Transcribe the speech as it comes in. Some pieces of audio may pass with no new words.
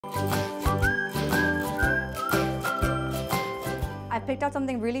picked out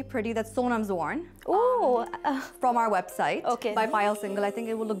something really pretty that Sonam's worn. Oh, from our website. Okay. By Payal Singhal. I think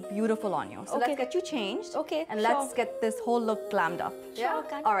it will look beautiful on you. So Okay. let's get you changed. Okay, And let's get this whole look glammed up. Sure,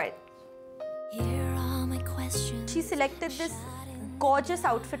 can. All right. Here are my questions. She selected this gorgeous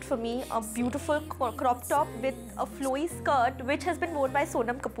outfit for me, a beautiful crop top with a flowy skirt which has been worn by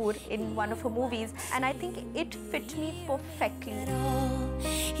Sonam Kapoor in one of her movies, and I think it fit me perfectly.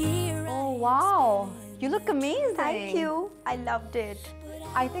 Oh, wow. You look amazing. Thank you. I loved it.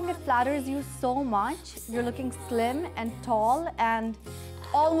 I think it flatters you so much. You're looking slim and tall and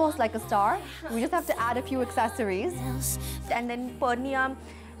almost like a star. We just have to add a few accessories. And then Pernia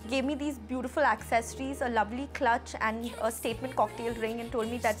gave me these beautiful accessories, a lovely clutch and a statement cocktail ring, and told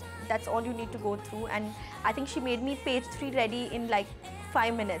me that that's all you need to go through. And I think she made me page 3 ready in like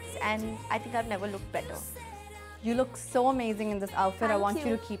 5 minutes, and I think I've never looked better. You look so amazing in this outfit. I want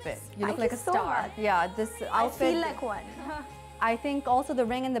you to keep it. You look like a star. Yeah, this outfit. I feel like one. I think also the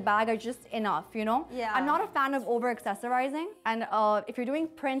ring and the bag are just enough, you know? Yeah. I'm not a fan of over-accessorizing. And if you're doing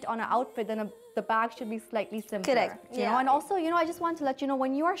print on an outfit, then the bag should be slightly simpler. Correct. You know? And also, you know, I just want to let you know,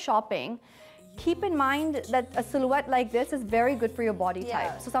 when you are shopping, keep in mind that a silhouette like this is very good for your body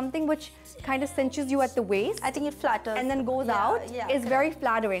type. So something which kind of cinches you at the waist. I think it flatters. And then goes out is very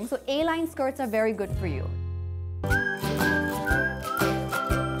flattering. So A-line skirts are very good for you.